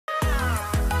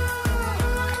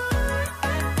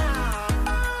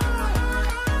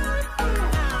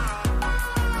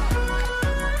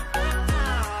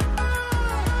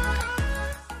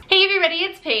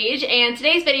Paige, and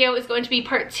today's video is going to be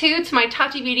part 2 to my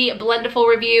Tati Beauty Blendiful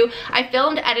review. I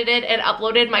filmed, edited, and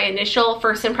uploaded my initial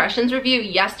first impressions review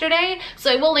yesterday,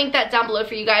 so I will link that down below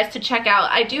for you guys to check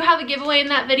out. I do have a giveaway in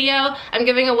that video. I'm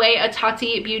giving away a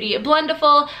Tati Beauty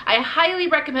Blendiful. I highly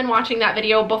recommend watching that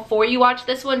video before you watch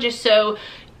this one, just so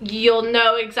you'll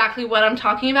know exactly what I'm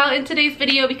talking about in today's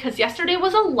video, because yesterday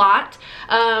was a lot.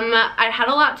 I had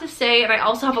a lot to say, and I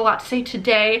also have a lot to say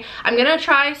today. I'm gonna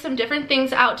try some different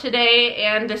things out today,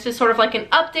 and this is sort of like an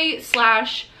update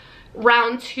slash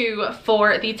round 2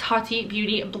 for the Tati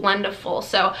Beauty Blendiful.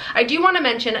 So I do want to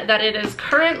mention that it is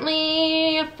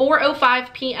currently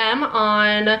 4:05 p.m.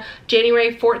 on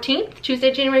January 14th,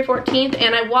 Tuesday, January 14th,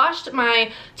 and I washed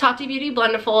my Tati Beauty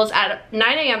Blendifuls at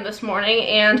 9 a.m. this morning,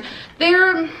 and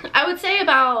they're, I would say,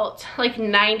 about like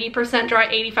 90% dry,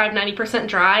 85-90%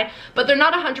 dry, but they're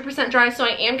not 100% dry, so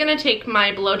I am going to take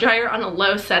my blow dryer on a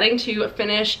low setting to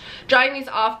finish drying these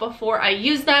off before I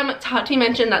use them. Tati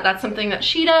mentioned that that's something that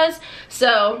she does,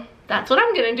 so that's what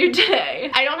I'm gonna do today.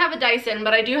 I don't have a Dyson,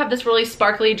 but I do have this really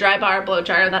sparkly dry bar blow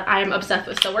dryer that I'm obsessed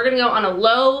with, so we're gonna go on a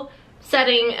low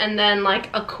setting and then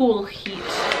like a cool heat.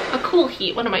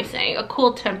 What am I saying? A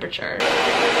cool temperature.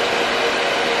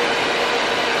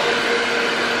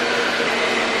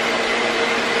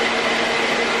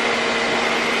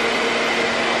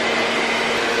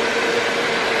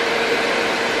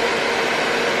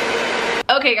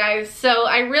 Okay guys, so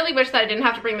I really wish that I didn't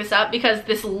have to bring this up, because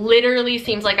this literally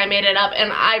seems like I made it up,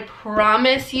 and I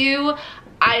promise you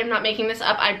I am not making this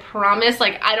up. I promise.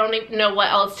 Like, I don't even know what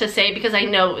else to say, because I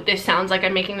know this sounds like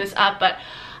I'm making this up, but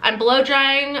I'm blow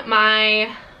drying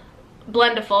my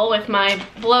Blendiful with my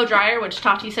blow dryer, which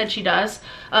Tati said she does,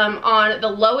 on the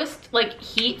lowest like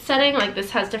heat setting. Like,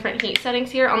 this has different heat settings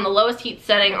here. On the lowest heat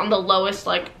setting, on the lowest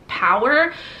like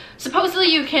power. Supposedly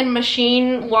you can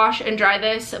machine wash and dry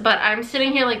this, but I'm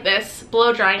sitting here like this,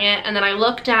 blow drying it, and then I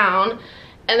look down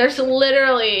and there's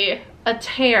literally a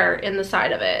tear in the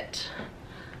side of it.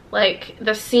 Like,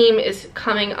 the seam is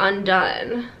coming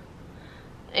undone.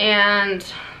 And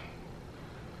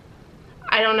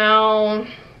I don't know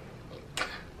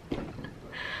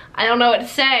what to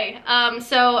say.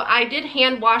 So I did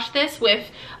hand wash this with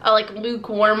like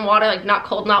lukewarm water, like not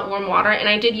cold, not warm water, and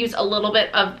I did use a little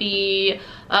bit of the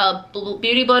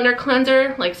Beauty Blender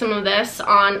cleanser, like some of this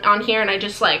on here, and I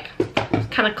just like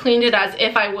kind of cleaned it as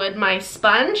if I would my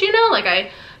sponge, you know, like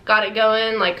I got it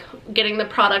going, like getting the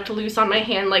product loose on my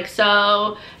hand like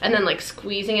so, and then like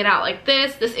squeezing it out like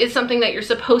this. This is something that you're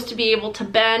supposed to be able to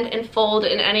bend and fold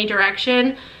in any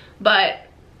direction, but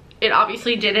it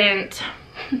obviously didn't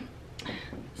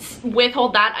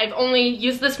withhold that. I've only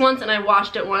used this once and I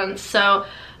washed it once, so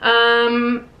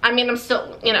I mean, I'm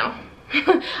still, you know,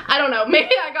 I don't know,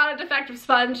 maybe I got a defective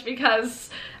sponge, because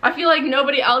I feel like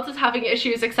nobody else is having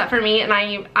issues except for me, and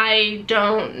I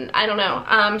don't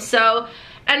know. So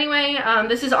anyway,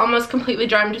 this is almost completely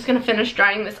dry. I'm just gonna finish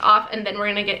drying this off, and then we're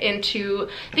gonna get into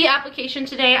the application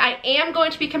today. I am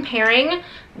going to be comparing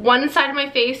one side of my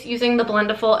face using the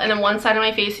Blendiful and then one side of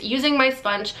my face using my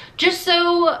sponge, just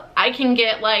so I can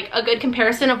get like a good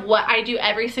comparison of what I do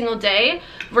every single day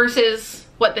versus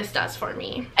what this does for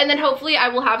me. And then hopefully I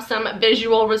will have some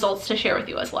visual results to share with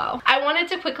you as well. I wanted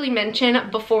to quickly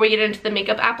mention before we get into the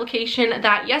makeup application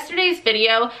that yesterday's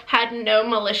video had no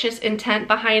malicious intent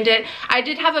behind it. I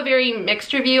did have a very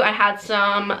mixed review. I had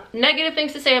some negative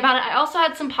things to say about it. I also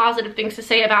had some positive things to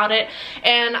say about it,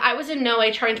 and I was in no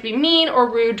way trying to be mean or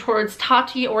rude towards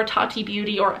Tati or Tati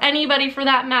Beauty or anybody for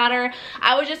that matter.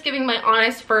 I was just giving my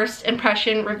honest first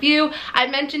impression review. I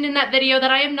mentioned in that video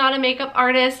that I am not a makeup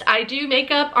artist. I do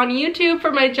makeup on YouTube for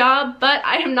my job, but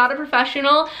I am not a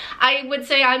professional. I would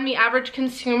say I'm the average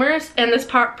consumer, and this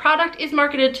product is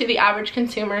marketed to the average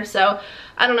consumer, so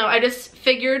I don't know. I just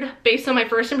figured based on my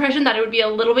first impression that it would be a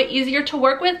little bit easier to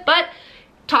work with, but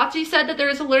Tati said that there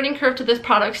is a learning curve to this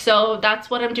product, so that's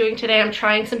what I'm doing today. I'm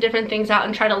trying some different things out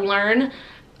and try to learn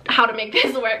how to make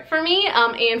this work for me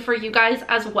and for you guys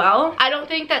as well. I don't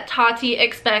think that Tati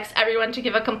expects everyone to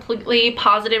give a completely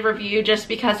positive review just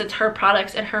because it's her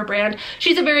products and her brand.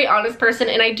 She's a very honest person,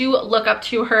 and I do look up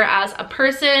to her as a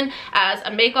person, as a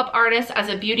makeup artist, as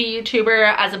a beauty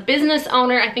YouTuber, as a business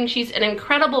owner. I think she's an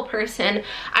incredible person.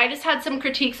 I just had some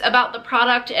critiques about the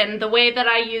product and the way that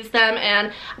I use them,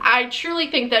 and I truly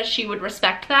think that she would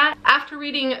respect that. After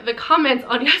reading the comments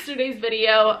on yesterday's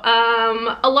video,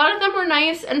 a lot of them were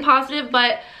nice and positive,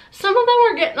 but some of them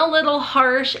were getting a little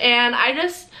harsh, and I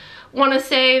just want to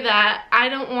say that I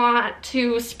don't want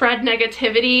to spread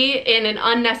negativity in an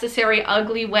unnecessary,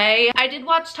 ugly way. I did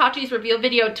watch TATI's review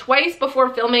video twice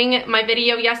before filming my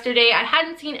video yesterday. I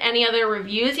hadn't seen any other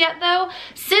reviews yet though.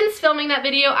 Since filming that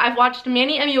video, I've watched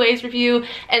Manny MUA's review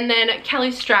and then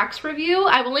Kelly Strack's review.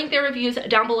 I will link their reviews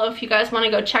down below if you guys want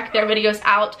to go check their videos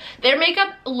out. Their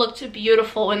makeup looked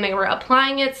beautiful when they were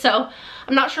applying it, so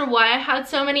I'm not sure why I had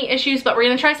so many issues, but we're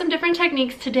gonna try some different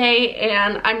techniques today,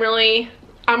 and I'm really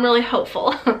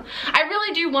hopeful. I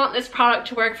really do want this product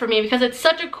to work for me because it's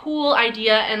such a cool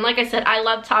idea, and like I said, I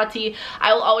love Tati.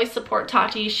 I will always support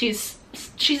Tati. She's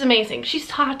amazing. She's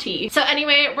Tati. So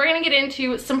anyway, we're gonna get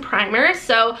into some primers.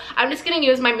 So I'm just gonna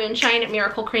use my Moonshine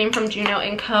Miracle Cream from Juno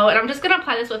 & Co. And I'm just gonna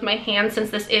apply this with my hand since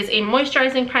this is a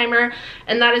moisturizing primer,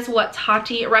 and that is what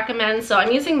Tati recommends. So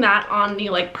I'm using that on the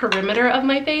like perimeter of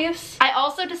my face. I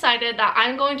also decided that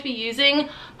I'm going to be using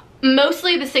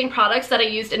mostly the same products that I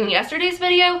used in yesterday's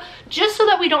video, just so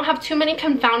that we don't have too many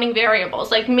confounding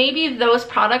variables. Like maybe those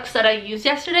products that I used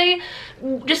yesterday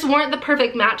just weren't the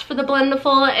perfect match for the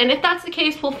Blendiful, and if that's the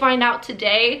case, we'll find out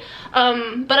today.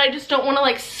 But I just don't want to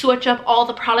like switch up all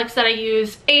the products that I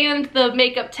use and the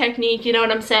makeup technique, you know what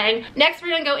I'm saying? Next,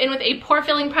 we're gonna go in with a pore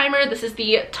filling primer. This is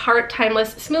the Tarte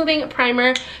Timeless Smoothing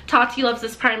Primer. Tati loves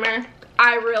this primer.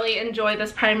 I really enjoy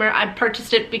this primer. I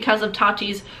purchased it because of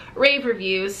Tati's rave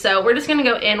reviews. So we're just gonna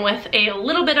go in with a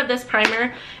little bit of this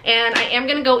primer, and I am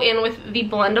gonna go in with the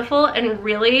Blendiful and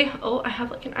really, oh, I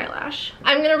have like an eyelash.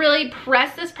 I'm gonna really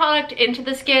press this product into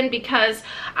the skin because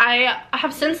I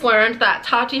have since learned that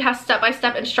Tati has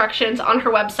step-by-step instructions on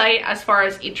her website as far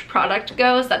as each product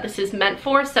goes that this is meant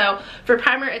for. So for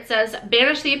primer, it says,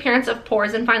 banish the appearance of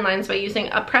pores and fine lines by using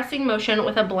a pressing motion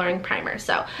with a blurring primer.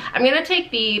 So I'm gonna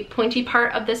take the pointy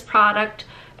part of this product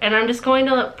and I'm just going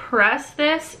to press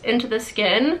this into the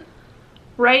skin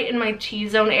right in my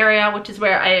T-zone area, which is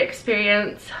where I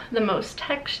experience the most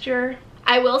texture.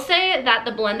 I will say that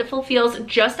the Blendiful feels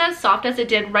just as soft as it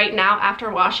did right now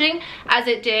after washing as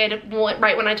it did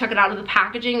right when I took it out of the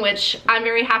packaging, which I'm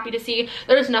very happy to see.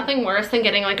 There's nothing worse than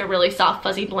getting like a really soft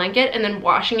fuzzy blanket and then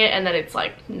washing it and then it's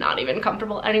like not even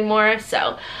comfortable anymore.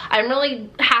 So I'm really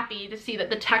happy to see that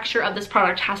the texture of this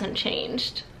product hasn't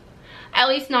changed. At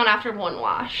least not after one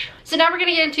wash. So now we're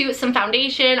gonna get into some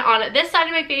foundation. On this side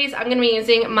of my face, I'm gonna be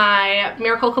using my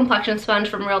Miracle Complexion Sponge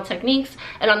from Real Techniques,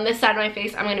 and on this side of my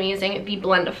face, I'm gonna be using the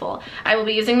Blendiful. I will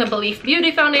be using the Belief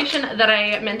Beauty foundation that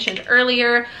I mentioned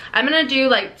earlier. I'm gonna do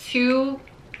like two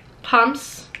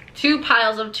piles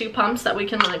of 2 pumps that we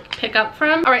can like pick up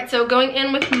from. All right, so going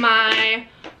in with my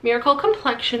Miracle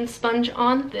Complexion Sponge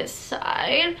on this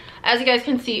side, as you guys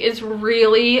can see, is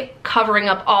really covering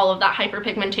up all of that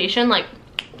hyperpigmentation, like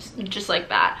just like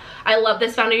that. I love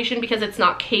this foundation because it's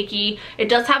not cakey. It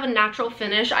does have a natural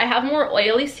finish. I have more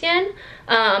oily skin,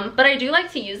 but I do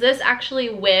like to use this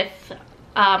actually with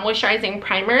moisturizing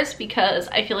primers because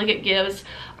I feel like it gives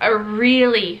a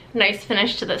really nice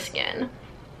finish to the skin.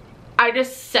 I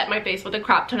just set my face with a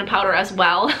crap ton of powder as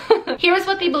well. Here's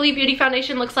what the Believe Beauty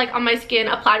foundation looks like on my skin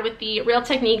applied with the Real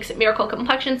Techniques Miracle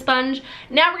Complexion Sponge.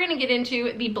 Now we're gonna get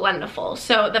into the Blendiful.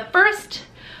 So the first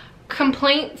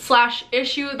complaint slash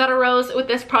issue that arose with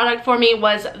this product for me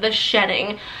was the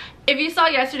shedding. If you saw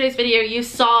yesterday's video, you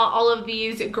saw all of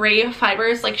these gray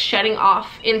fibers like shedding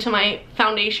off into my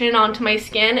foundation onto my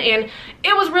skin, and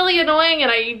it was really annoying,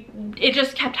 and it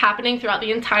just kept happening throughout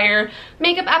the entire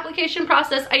makeup application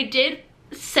process. I did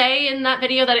say in that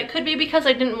video that it could be because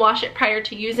I didn't wash it prior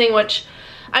to using, which,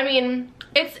 I mean,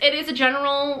 it is a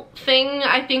general thing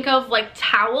I think of like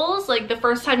towels. Like the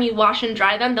first time you wash and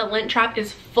dry them, the lint trap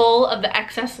is full of the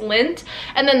excess lint,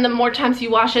 and then the more times you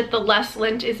wash it, the less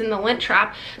lint is in the lint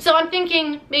trap. So I'm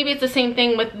thinking maybe it's the same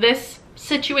thing with this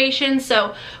situation,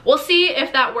 so we'll see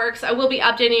if that works. I will be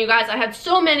updating you guys. I had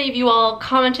so many of you all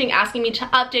commenting asking me to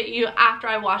update you after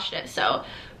I washed it, so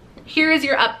here is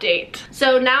your update.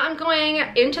 So now I'm going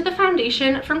into the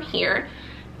foundation from here,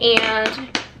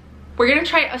 and we're gonna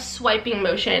try a swiping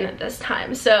motion this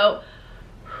time. So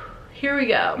here we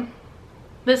go.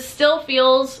 This still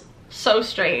feels so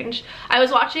strange. I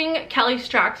was watching Kelly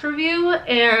Strack's review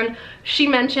and she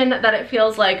mentioned that it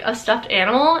feels like a stuffed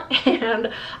animal,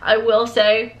 and I will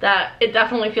say that it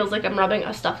definitely feels like I'm rubbing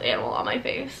a stuffed animal on my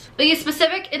face. The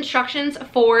specific instructions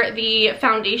for the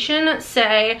foundation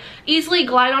say, easily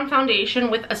glide on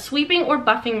foundation with a sweeping or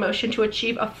buffing motion to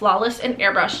achieve a flawless and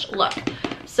airbrushed look.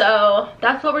 So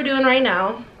that's what we're doing right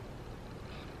now.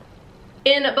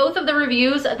 In both of the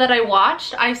reviews that I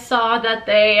watched, I saw that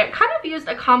they kind of used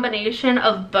a combination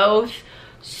of both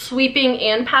sweeping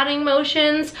and patting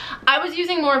motions. I was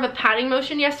using more of a patting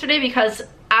motion yesterday because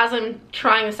as I'm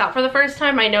trying this out for the first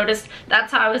time, I noticed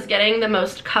that's how I was getting the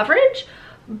most coverage.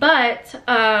 But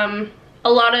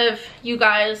a lot of you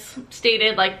guys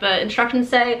stated, like the instructions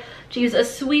say, to use a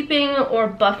sweeping or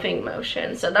buffing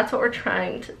motion. So that's what we're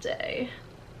trying today.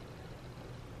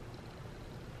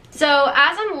 So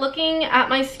as I'm looking at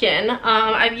my skin,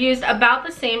 I've used about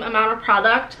the same amount of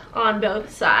product on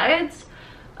both sides.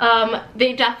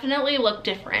 They definitely look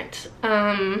different.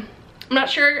 I'm not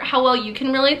sure how well you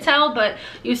can really tell, but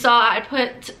you saw I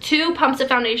put 2 pumps of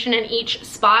foundation in each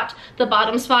spot. The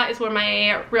bottom spot is where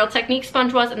my Real Techniques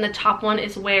sponge was, and the top one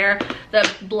is where the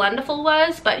Blendiful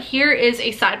was. But here is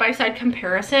a side-by-side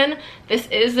comparison. This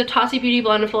is the TATI Beauty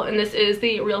Blendiful, and this is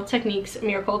the Real Techniques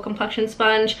Miracle Complexion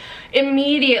Sponge.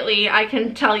 Immediately, I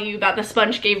can tell you that the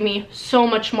sponge gave me so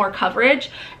much more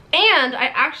coverage. And I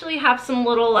actually have some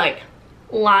little, like,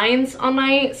 lines on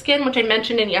my skin, which I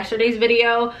mentioned in yesterday's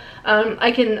video.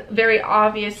 I can very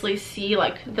obviously see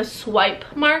like the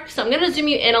swipe mark, so I'm gonna zoom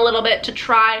you in a little bit to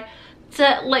try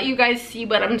to let you guys see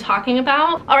what I'm talking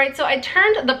about. All right, so I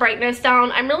turned the brightness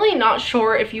down. I'm really not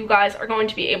sure if you guys are going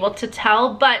to be able to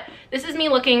tell, but this is me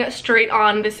looking straight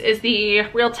on. This is the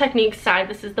Real Techniques side.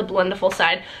 This is the Blendiful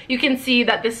side. You can see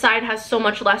that this side has so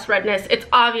much less redness. It's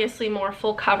obviously more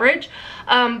full coverage,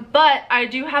 but I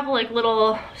do have like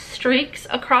little streaks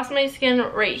across my skin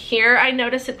right here. I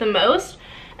notice it the most,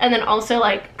 and then also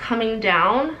like coming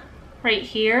down right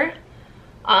here.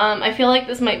 I feel like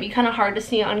this might be kind of hard to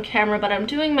see on camera, but I'm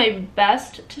doing my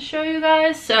best to show you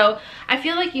guys. So I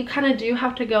feel like you kind of do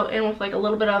have to go in with like a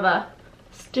little bit of a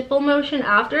stipple motion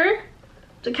after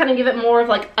to kind of give it more of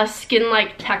like a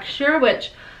skin-like texture,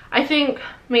 which I think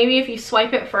maybe if you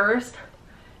swipe it first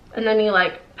and then you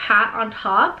like pat on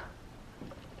top,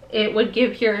 it would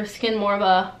give your skin more of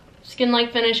a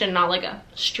skin-like finish and not like a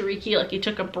streaky, like you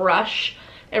took a brush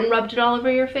and rubbed it all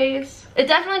over your face. It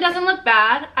definitely doesn't look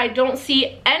bad. I don't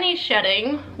see any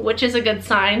shedding, which is a good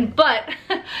sign, but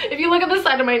if you look at the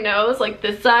side of my nose, like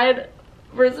this side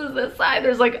versus this side,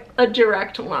 there's like a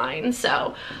direct line.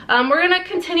 So we're gonna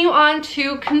continue on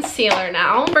to concealer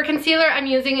now. For concealer, I'm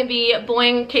using the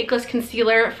Boing Cakeless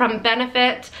Concealer from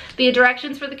Benefit. The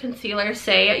directions for the concealer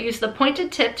say, use the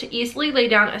pointed tip to easily lay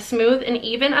down a smooth and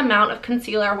even amount of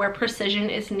concealer where precision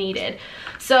is needed.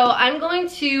 So I'm going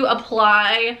to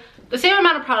apply the same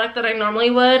amount of product that I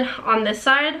normally would on this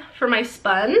side for my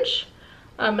sponge,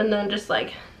 and then just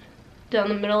like down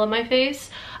the middle of my face.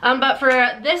 But for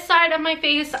this side of my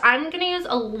face, I'm gonna use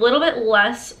a little bit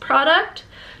less product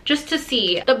just to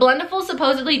see. The Blendiful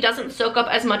supposedly doesn't soak up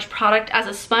as much product as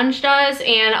a sponge does,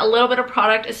 and a little bit of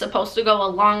product is supposed to go a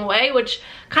long way, which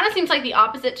kind of seems like the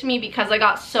opposite to me because I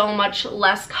got so much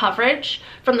less coverage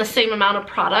from the same amount of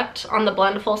product on the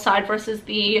Blendiful side versus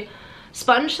the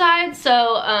sponge side.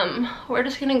 So we're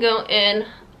just gonna go in.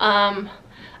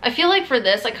 I feel like for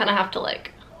this I kind of have to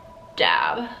like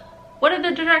dab. What did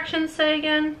the directions say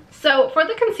again? So for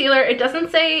the concealer, it doesn't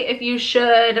say if you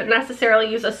should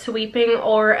necessarily use a sweeping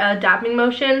or a dabbing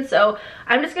motion. So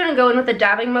I'm just gonna go in with a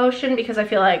dabbing motion because I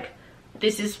feel like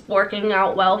this is working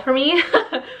out well for me.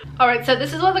 All right, so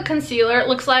this is what the concealer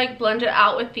looks like blended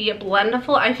out with the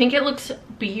Blendiful. I think it looks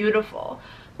beautiful.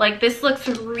 Like this looks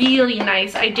really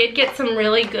nice. I did get some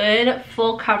really good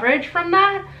full coverage from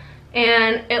that,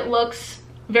 and it looks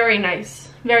very nice.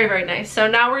 Very, very nice. So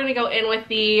now we're gonna go in with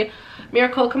the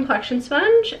Miracle Complexion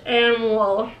Sponge and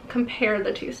we'll compare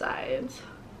the two sides.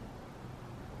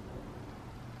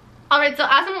 Alright, so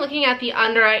as I'm looking at the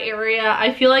under eye area,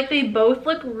 I feel like they both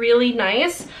look really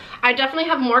nice. I definitely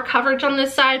have more coverage on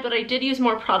this side, but I did use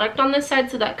more product on this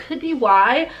side, so that could be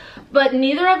why. But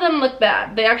neither of them look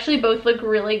bad. They actually both look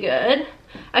really good.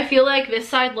 I feel like this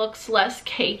side looks less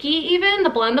cakey even, the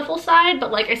Blendiful side,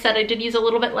 but like I said, I did use a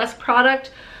little bit less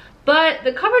product. But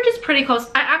the coverage is pretty close.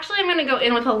 I actually am going to go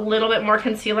in with a little bit more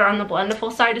concealer on the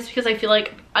Blendiful side just because I feel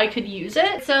like I could use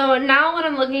it. So now when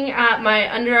I'm looking at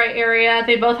my under eye area,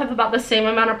 they both have about the same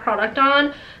amount of product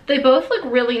on. They both look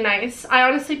really nice. I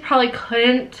honestly probably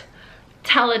couldn't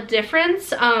tell a difference.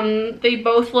 They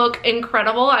both look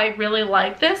incredible. I really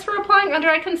like this for applying under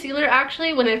eye concealer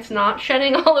actually when it's not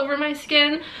shedding all over my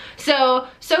skin. So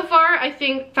far I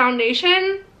think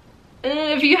foundation,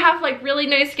 if you have like really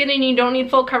nice skin and you don't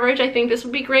need full coverage, I think this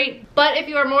would be great. But if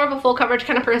you are more of a full coverage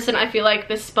kind of person, I feel like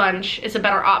this sponge is a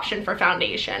better option for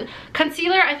foundation.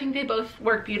 Concealer, I think they both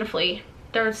work beautifully.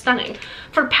 They're stunning.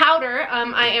 For powder,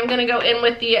 I am going to go in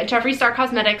with the Jeffree Star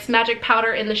Cosmetics Magic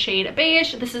Powder in the shade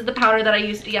Beige. This is the powder that I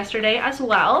used yesterday as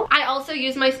well. I also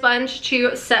use my sponge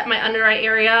to set my under eye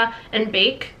area and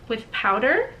bake with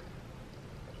powder.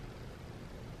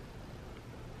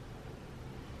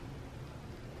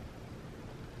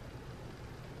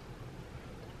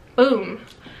 Boom.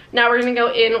 Now we're gonna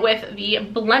go in with the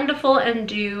Blendiful and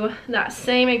do that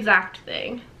same exact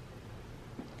thing.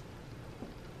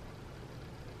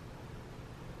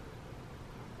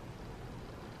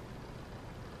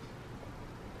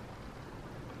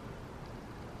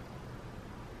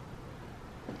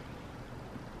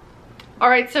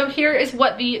 Alright, so here is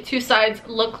what the two sides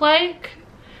look like.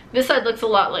 This side looks a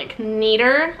lot like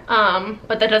neater,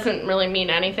 but that doesn't really mean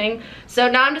anything. So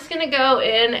now I'm just gonna go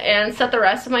in and set the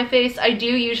rest of my face. I do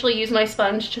usually use my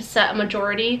sponge to set a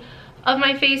majority of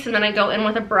my face, and then I go in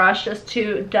with a brush just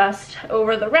to dust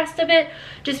over the rest of it,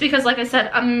 just because, like I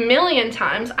said a million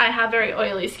times, I have very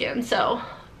oily skin, so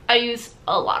I use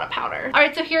a lot of powder.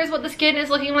 Alright, so here's what the skin is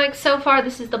looking like so far.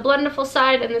 This is the Blendiful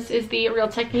side and this is the Real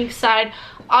Techniques side.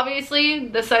 Obviously,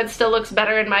 this side still looks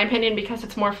better in my opinion because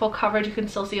it's more full coverage. You can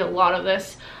still see a lot of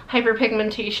this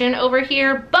hyperpigmentation over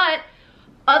here, but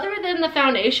other than the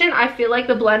foundation, I feel like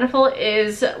the Blendiful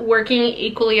is working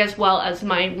equally as well as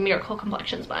my Miracle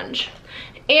Complexion sponge.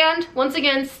 And once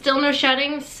again, still no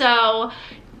shedding, so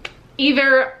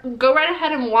either go right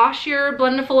ahead and wash your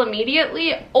Blendiful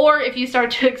immediately, or if you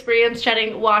start to experience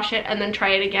shedding, wash it and then try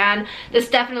it again. This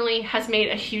definitely has made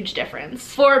a huge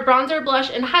difference. For bronzer,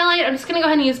 blush, and highlight, I'm just gonna go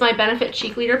ahead and use my Benefit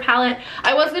Cheek Leader palette.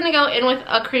 I was gonna go in with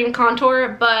a cream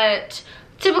contour, but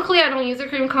typically I don't use a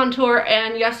cream contour,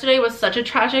 and yesterday was such a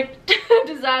tragic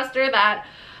disaster that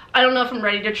I don't know if I'm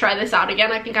ready to try this out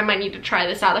again. I think I might need to try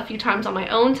this out a few times on my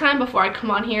own time before I come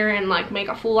on here and like make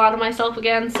a fool out of myself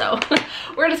again. So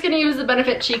we're just gonna use the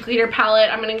Benefit Cheek Leader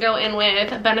palette. I'm gonna go in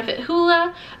with Benefit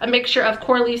Hula, a mixture of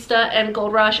Coralista and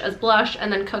Gold Rush as blush, and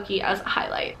then Cookie as a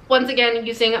highlight. Once again,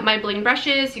 using my bling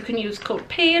brushes, you can use code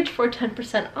PAIGE for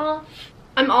 10% off.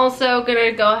 I'm also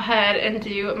gonna go ahead and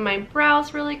do my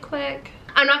brows really quick.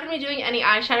 I'm not going to be doing any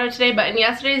eyeshadow today, but in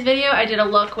yesterday's video I did a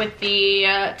look with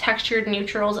the Textured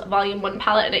Neutrals Volume 1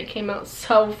 palette and it came out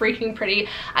so freaking pretty.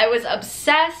 I was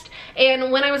obsessed,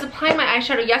 and when I was applying my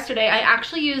eyeshadow yesterday, I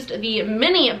actually used the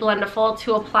mini Blendiful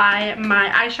to apply my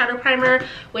eyeshadow primer,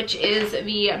 which is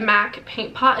the MAC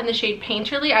Paint Pot in the shade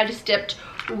Painterly. I just dipped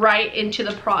right into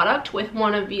the product with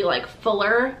one of the like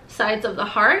fuller sides of the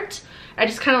heart. I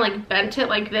just kind of like bent it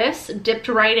like this, dipped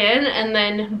right in, and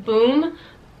then boom.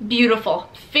 Beautiful.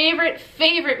 Favorite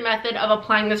method of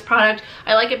applying this product.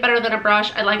 I like it better than a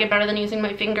brush. I like it better than using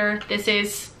my finger. This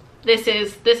is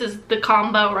the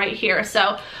combo right here.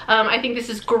 So I think this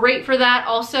is great for that.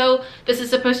 Also, this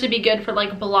is supposed to be good for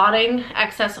like blotting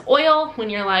excess oil when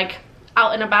you're like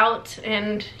out and about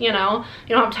and you know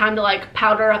you don't have time to like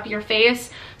powder up your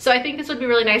face. So I think this would be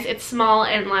really nice. It's small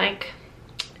and like,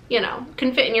 you know,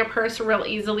 can fit in your purse real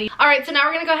easily. All right, so now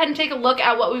we're gonna go ahead and take a look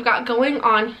at what we've got going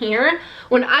on here.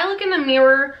 When I look in the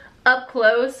mirror up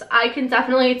close, I can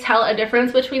definitely tell a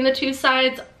difference between the two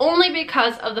sides, only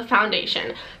because of the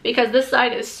foundation. Because this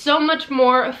side is so much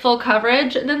more full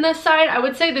coverage than this side. I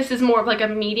would say this is more of like a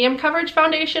medium coverage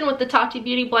foundation with the Tati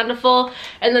Beauty Blendiful,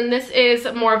 and then this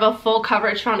is more of a full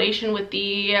coverage foundation with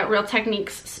the Real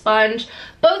Techniques sponge.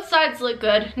 Both sides look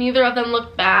good. Neither of them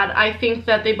look bad. I think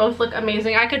that they both look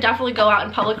amazing. I could definitely go out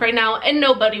in public right now and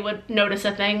nobody would notice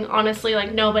a thing. Honestly,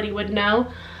 like nobody would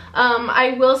know.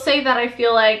 I will say that I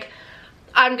feel like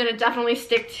I'm gonna definitely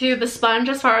stick to the sponge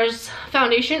as far as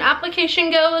foundation application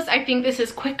goes. I think this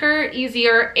is quicker,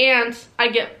 easier, and I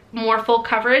get more full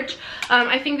coverage.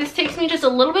 I think this takes me just a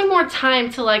little bit more time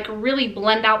to like really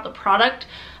blend out the product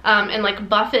and like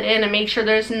buff it in and make sure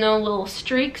there's no little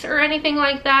streaks or anything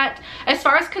like that. As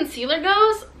far as concealer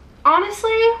goes,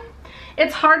 honestly,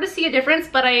 it's hard to see a difference,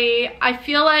 but I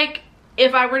feel like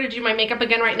if I were to do my makeup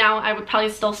again right now, I would probably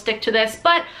still stick to this,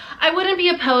 but I wouldn't be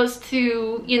opposed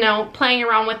to, you know, playing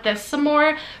around with this some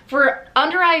more. For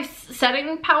under eye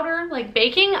setting powder, like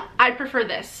baking, I prefer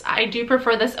this. I do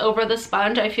prefer this over the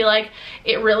sponge. I feel like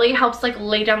it really helps like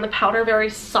lay down the powder very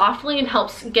softly and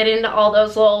helps get into all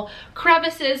those little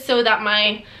crevices so that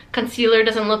my concealer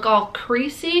doesn't look all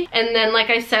creasy. And then, like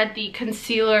I said, the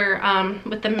concealer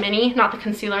with the mini, not the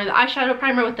concealer, the eyeshadow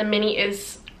primer with the mini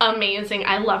is amazing.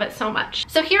 I love it so much.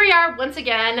 So here we are once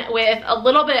again with a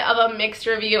little bit of a mixed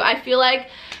review. I feel like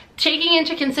taking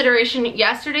into consideration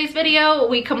yesterday's video,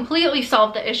 we completely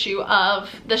solved the issue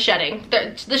of the shedding.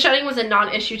 The shedding was a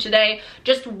non-issue today.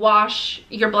 Just wash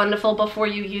your Blendiful before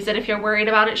you use it if you're worried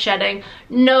about it shedding.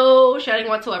 No shedding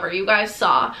whatsoever, you guys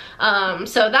saw.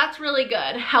 So that's really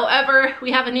good. However,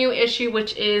 we have a new issue,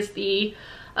 which is the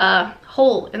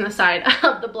hole in the side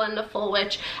of the Blendiful,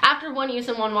 which after one use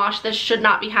and one wash, this should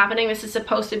not be happening. This is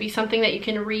supposed to be something that you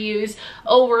can reuse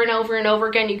over and over and over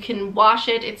again. You can wash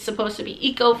it. It's supposed to be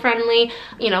eco-friendly,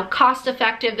 you know, cost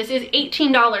effective. This is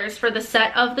 $18 for the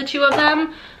set of the two of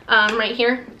them. Right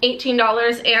here,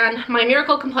 $18. And my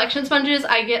Miracle Complexion Sponges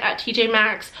I get at TJ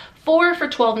Maxx for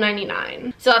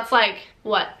 $12.99. So that's like,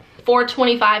 what,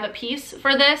 $4.25 a piece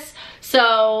for this.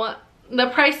 So the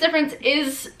price difference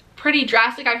is pretty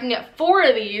drastic. I can get 4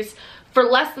 of these for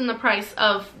less than the price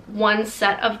of one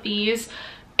set of these,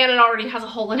 and it already has a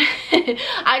hole in it.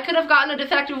 I could have gotten a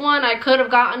defective one, I could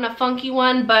have gotten a funky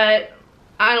one, but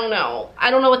I don't know. I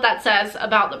don't know what that says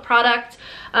about the product,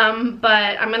 but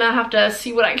I'm gonna have to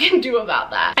see what I can do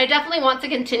about that. I definitely want to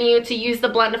continue to use the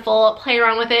Blendiful, play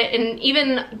around with it in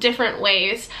even different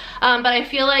ways, but I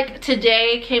feel like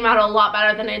today came out a lot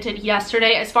better than it did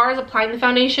yesterday. As far as applying the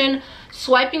foundation,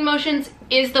 swiping motions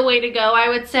is the way to go, I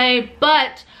would say,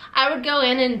 but I would go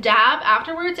in and dab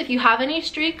afterwards if you have any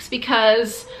streaks,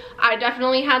 because I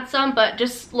definitely had some, but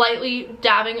just lightly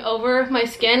dabbing over my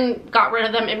skin got rid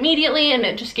of them immediately, and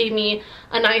it just gave me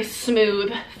a nice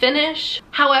smooth finish.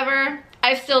 However,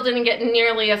 I still didn't get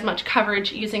nearly as much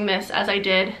coverage using this as I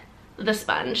did the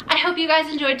sponge. I hope you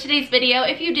guys enjoyed today's video.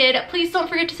 If you did, please don't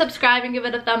forget to subscribe and give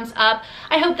it a thumbs up.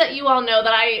 I hope that you all know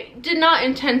that I did not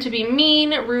intend to be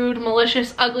mean, rude,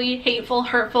 malicious, ugly, hateful,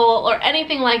 hurtful, or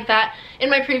anything like that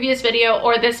in my previous video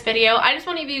or this video. I just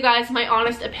want to give you guys my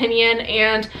honest opinion,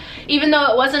 and even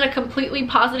though it wasn't a completely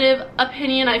positive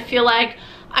opinion, I feel like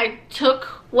I took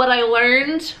what I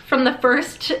learned from the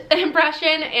first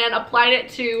impression and applied it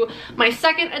to my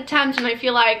second attempt, and I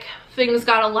feel like things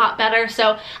got a lot better.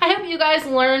 So I hope you guys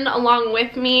learn along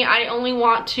with me. I only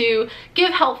want to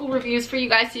give helpful reviews for you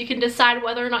guys so you can decide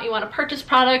whether or not you want to purchase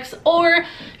products, or,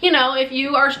 you know, if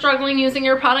you are struggling using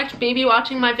your product, maybe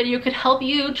watching my video could help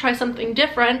you try something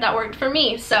different that worked for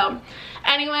me. So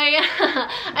anyway,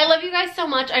 I love you guys so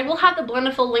much. I will have the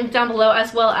Blendiful link down below,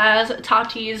 as well as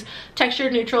TATI's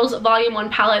Textured Neutrals Volume 1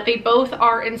 palette. They both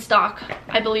are in stock,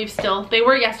 I believe still. They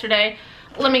were yesterday.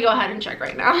 Let me go ahead and check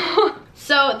right now.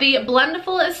 So the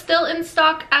Blendiful is still in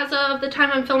stock as of the time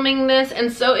I'm filming this,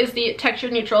 and so is the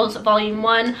Textured Neutrals Volume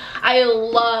 1. I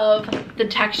love the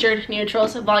Textured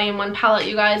Neutrals Volume 1 palette,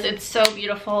 you guys. It's so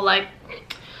beautiful, like,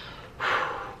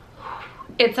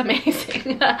 it's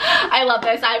amazing. I love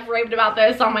this. I've raved about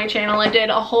this on my channel. I did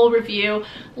a whole review.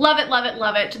 Love it, love it,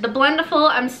 love it. The Blendiful,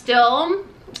 I'm still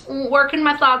working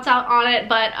my thoughts out on it,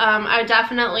 but I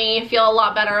definitely feel a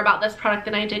lot better about this product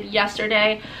than I did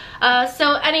yesterday.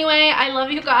 So anyway, I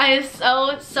love you guys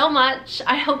so much.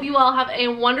 I hope you all have a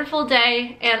wonderful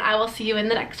day, and I will see you in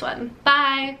the next one.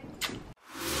 Bye.